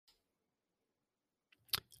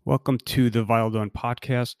Welcome to the Valdon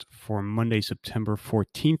podcast for Monday, September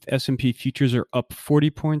 14th. S&P futures are up 40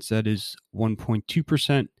 points. That is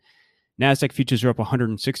 1.2%. NASDAQ futures are up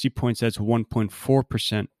 160 points. That's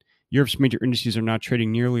 1.4%. Europe's major indices are not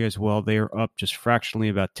trading nearly as well. They are up just fractionally,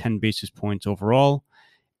 about 10 basis points overall.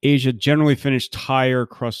 Asia generally finished higher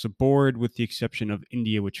across the board, with the exception of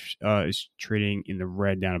India, which is trading in the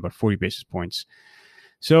red, down about 40 basis points.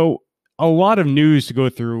 So a lot of news to go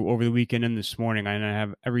through over the weekend and this morning. And I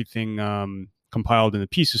have everything compiled in the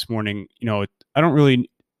piece this morning. I don't really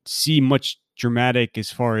see much dramatic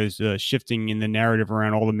as far as shifting in the narrative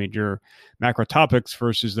around all the major macro topics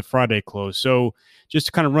versus the Friday close. So just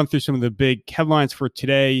to kind of run through some of the big headlines for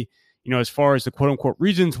today, as far as the quote unquote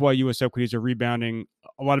reasons why U.S. equities are rebounding,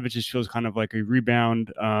 a lot of it just feels kind of like a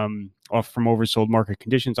rebound off from oversold market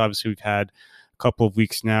conditions. Obviously, we've had a couple of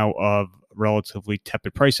weeks now of relatively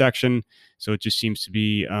tepid price action. So it just seems to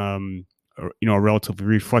be, a relatively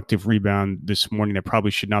reflective rebound this morning that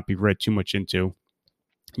probably should not be read too much into.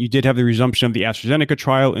 You did have the resumption of the AstraZeneca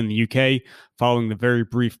trial in the UK following the very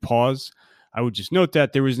brief pause. I would just note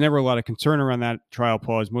that there was never a lot of concern around that trial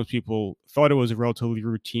pause. Most people thought it was a relatively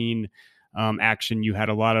routine action. You had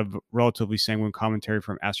a lot of relatively sanguine commentary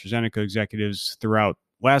from AstraZeneca executives throughout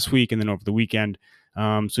last week and then over the weekend.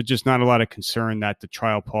 So just not a lot of concern that the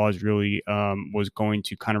trial pause really was going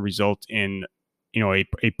to kind of result in,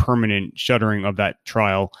 a permanent shuttering of that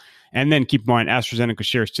trial. And then keep in mind, AstraZeneca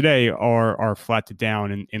shares today are flat to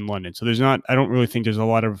down in London. So I don't really think there's a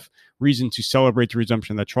lot of reason to celebrate the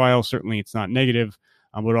resumption of that trial. Certainly it's not negative,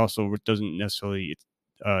 but also it doesn't necessarily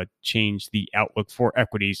change the outlook for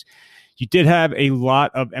equities. You did have a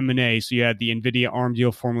lot of M&A. So you had the NVIDIA ARM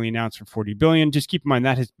deal formally announced for $40 billion. Just keep in mind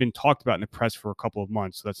that has been talked about in the press for a couple of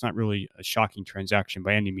months. So that's not really a shocking transaction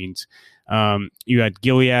by any means. You had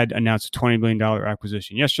Gilead announce a $20 billion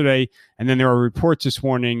acquisition yesterday. And then there are reports this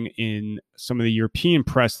morning in some of the European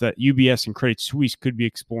press that UBS and Credit Suisse could be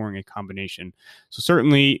exploring a combination. So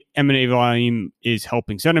certainly M&A volume is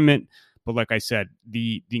helping sentiment. But like I said,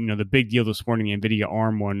 the big deal this morning, the NVIDIA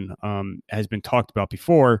ARM one, has been talked about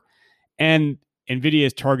before. And NVIDIA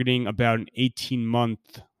is targeting about an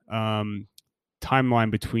 18-month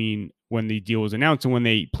timeline between when the deal was announced and when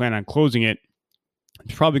they plan on closing it.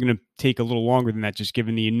 It's probably going to take a little longer than that, just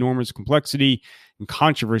given the enormous complexity and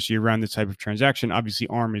controversy around this type of transaction. Obviously,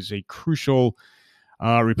 ARM is a crucial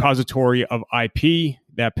repository of IP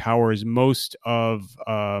that powers most of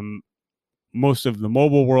the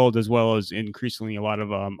mobile world, as well as increasingly a lot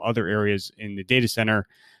of other areas in the data center.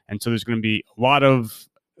 And so there's going to be a lot of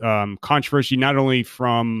controversy, not only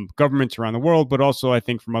from governments around the world, but also I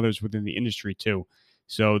think from others within the industry too.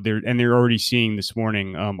 So they're already seeing this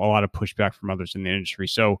morning a lot of pushback from others in the industry.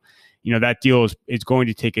 So, that deal is going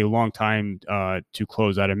to take a long time to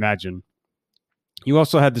close, I'd imagine. You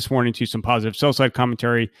also had this morning too some positive sell side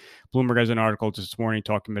commentary. Bloomberg has an article this morning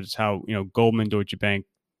talking about how Goldman, Deutsche Bank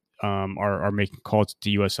are making calls to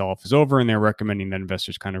U.S. sell-off is over, and they're recommending that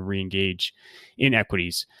investors kind of re-engage in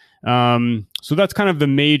equities. So that's kind of the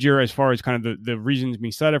major, as far as kind of the reasons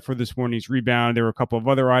being set up for this morning's rebound. There were a couple of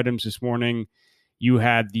other items this morning. You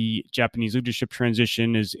had the Japanese leadership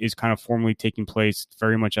transition is kind of formally taking place,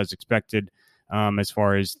 very much as expected, as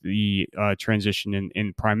far as the transition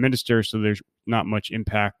in prime minister. So there's not much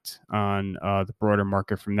impact on the broader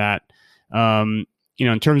market from that.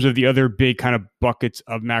 In terms of the other big kind of buckets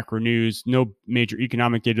of macro news, no major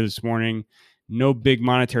economic data this morning, no big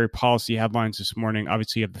monetary policy headlines this morning.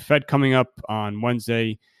 Obviously, you have the Fed coming up on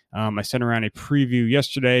Wednesday. I sent around a preview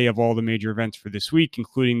yesterday of all the major events for this week,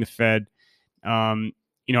 including the Fed.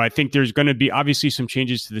 I think there's going to be obviously some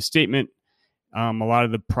changes to the statement. A lot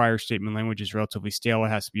of the prior statement language is relatively stale. It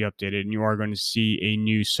has to be updated, and you are going to see a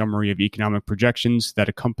new summary of economic projections that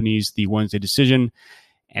accompanies the Wednesday decision.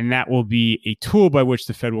 And that will be a tool by which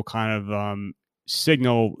the Fed will kind of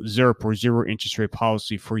signal ZIRP or zero interest rate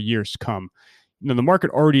policy for years to come. The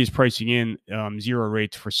market already is pricing in zero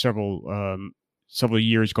rates for several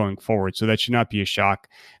years going forward. So that should not be a shock.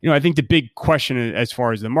 I think the big question as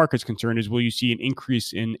far as the market's concerned is, will you see an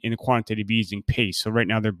increase in the quantitative easing pace? So right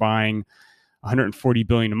now they're buying $140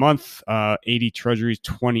 billion a month, 80 treasuries,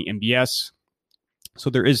 20 MBS. So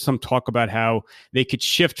there is some talk about how they could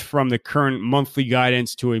shift from the current monthly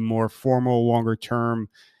guidance to a more formal, longer-term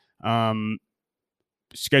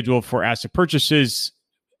schedule for asset purchases,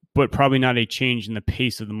 but probably not a change in the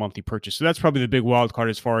pace of the monthly purchase. So that's probably the big wild card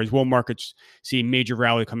as far as, will markets see a major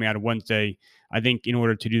rally coming out of Wednesday? I think in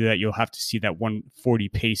order to do that, you'll have to see that 140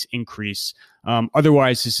 pace increase.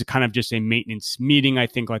 Otherwise, this is kind of just a maintenance meeting. I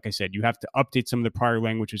think, like I said, you have to update some of the prior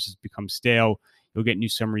language, which has become stale. You'll get new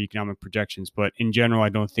summary economic projections. But in general, I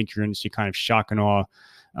don't think you're going to see kind of shock and awe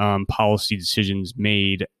policy decisions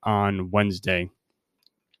made on Wednesday.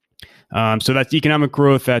 So that's economic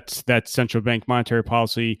growth. That's central bank monetary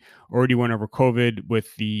policy. Already went over COVID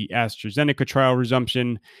with the AstraZeneca trial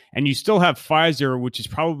resumption. And you still have Pfizer, which is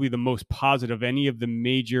probably the most positive of any of the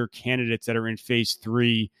major candidates that are in phase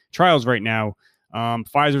 3 trials right now.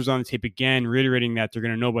 Pfizer's on the tape again, reiterating that they're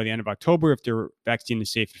going to know by the end of October if their vaccine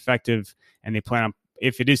is safe and effective. And they plan on,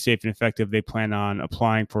 if it is safe and effective, they plan on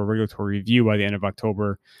applying for a regulatory review by the end of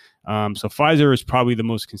October. So Pfizer is probably the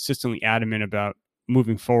most consistently adamant about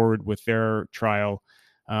moving forward with their trial.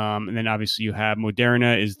 And then obviously you have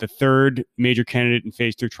Moderna is the third major candidate in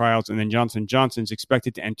phase 3 trials. And then Johnson & Johnson is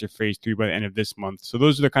expected to enter phase 3 by the end of this month. So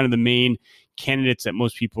those are the kind of the main candidates that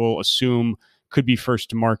most people assume could be first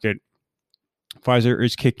to market. Pfizer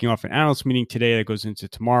is kicking off an analyst meeting today that goes into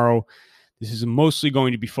tomorrow. This is mostly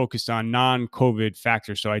going to be focused on non-COVID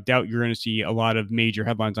factors. So I doubt you're going to see a lot of major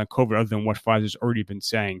headlines on COVID other than what Pfizer's already been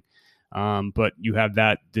saying. But you have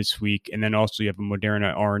that this week. And then also you have a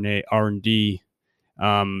Moderna R&D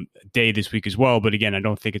day this week as well. But again, I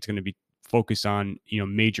don't think it's going to be focused on,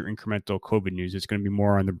 major incremental COVID news. It's going to be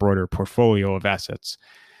more on the broader portfolio of assets.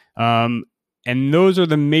 And those are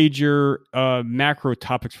the major macro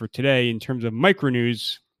topics for today. In terms of micro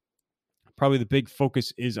news, probably the big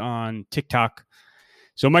focus is on TikTok.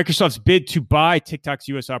 So Microsoft's bid to buy TikTok's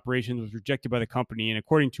U.S. operations was rejected by the company. And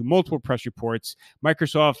according to multiple press reports,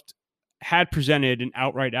 Microsoft had presented an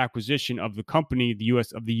outright acquisition of the company, the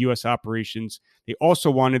U.S. operations. They also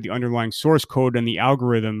wanted the underlying source code and the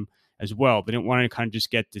algorithm as well. They didn't want to kind of just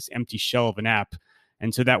get this empty shell of an app.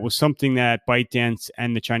 And so that was something that ByteDance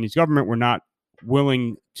and the Chinese government were not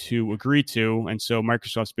willing to agree to. And so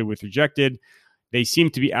Microsoft's bid was rejected. They seem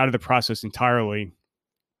to be out of the process entirely.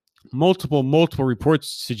 Multiple reports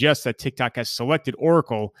suggest that TikTok has selected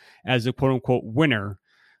Oracle as a quote-unquote winner,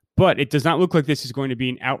 but it does not look like this is going to be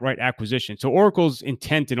an outright acquisition. So Oracle's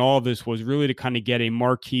intent in all of this was really to kind of get a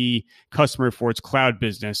marquee customer for its cloud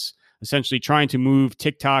business, essentially trying to move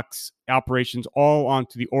TikTok's operations all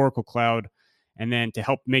onto the Oracle cloud, and then to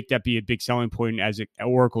help make that be a big selling point as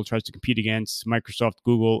Oracle tries to compete against Microsoft,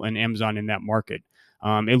 Google, and Amazon in that market.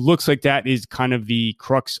 It looks like that is kind of the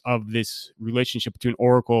crux of this relationship between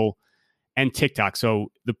Oracle and TikTok. So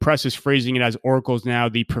the press is phrasing it as Oracle is now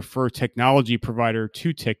the preferred technology provider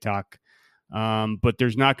to TikTok, but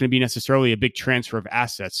there's not going to be necessarily a big transfer of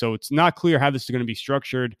assets. So it's not clear how this is going to be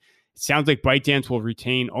structured. It sounds like ByteDance will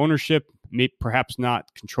retain ownership, perhaps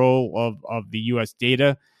not control of the U.S.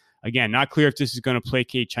 data. Again, not clear if this is going to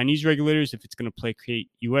placate Chinese regulators, if it's going to placate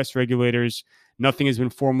U.S. regulators. Nothing has been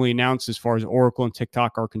formally announced as far as Oracle and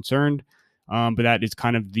TikTok are concerned, but that is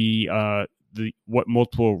kind of the what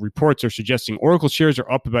multiple reports are suggesting. Oracle shares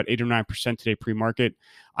are up about 8 or 9% today pre-market.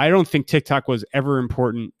 I don't think TikTok was ever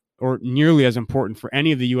important or nearly as important for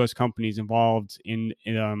any of the U.S. companies involved in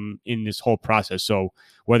this whole process. So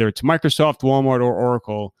whether it's Microsoft, Walmart, or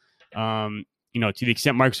Oracle, to the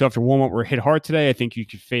extent Microsoft or Walmart were hit hard today, I think you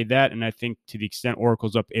could fade that. And I think to the extent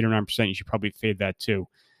Oracle's up 8 or 9%, you should probably fade that too.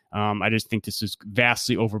 I just think this is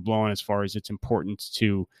vastly overblown as far as its importance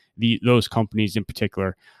to those companies in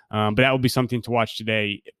particular. But that will be something to watch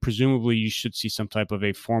today. Presumably, you should see some type of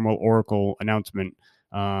a formal Oracle announcement.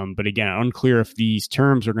 But again, unclear if these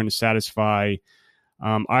terms are going to satisfy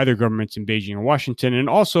either governments in Beijing or Washington. And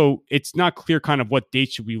also, it's not clear kind of what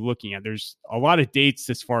dates should we be looking at. There's a lot of dates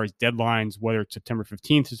as far as deadlines, whether it's September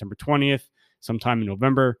 15th, September 20th, sometime in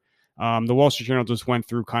November. The Wall Street Journal just went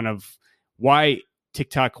through kind of why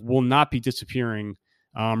TikTok will not be disappearing,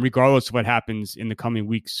 regardless of what happens in the coming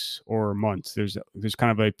weeks or months. There's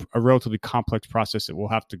kind of a relatively complex process that we'll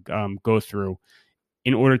have to go through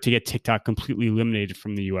in order to get TikTok completely eliminated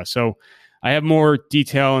from the U.S. So I have more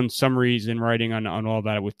detail and summaries in writing on all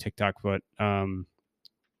that with TikTok, but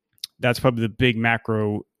that's probably the big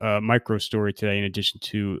micro story today, in addition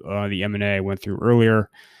to the M&A I went through earlier.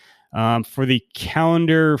 For the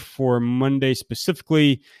calendar for Monday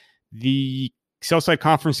specifically, the sell-side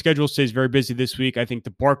conference schedule stays very busy this week. I think the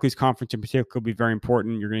Barclays conference in particular will be very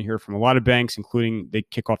important. You're going to hear from a lot of banks, including they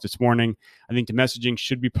kick off this morning. I think the messaging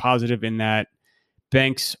should be positive in that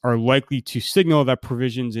banks are likely to signal that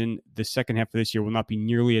provisions in the second half of this year will not be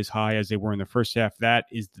nearly as high as they were in the first half. That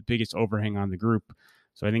is the biggest overhang on the group.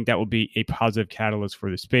 So I think that will be a positive catalyst for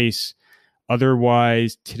the space.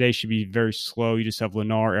 Otherwise, today should be very slow. You just have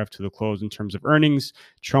Lennar after the close in terms of earnings.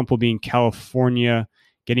 Trump will be in California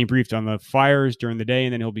getting briefed on the fires during the day,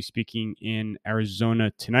 and then he'll be speaking in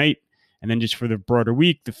Arizona tonight. And then just for the broader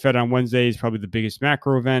week, the Fed on Wednesday is probably the biggest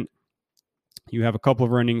macro event. You have a couple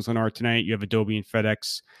of earnings, Lennar tonight. You have Adobe and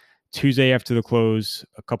FedEx Tuesday after the close,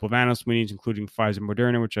 a couple of analyst meetings, including Pfizer and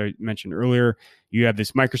Moderna, which I mentioned earlier. You have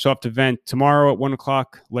this Microsoft event tomorrow at 1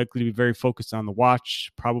 o'clock, likely to be very focused on the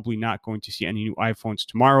watch. Probably not going to see any new iPhones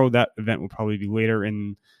tomorrow. That event will probably be later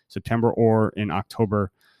in September or in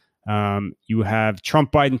October. You have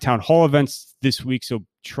Trump-Biden town hall events this week. So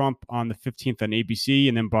Trump on the 15th on ABC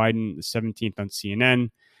and then Biden the 17th on CNN.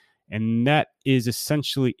 And that is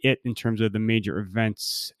essentially it in terms of the major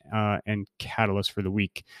events and catalysts for the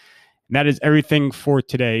week. And that is everything for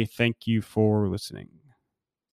today. Thank you for listening.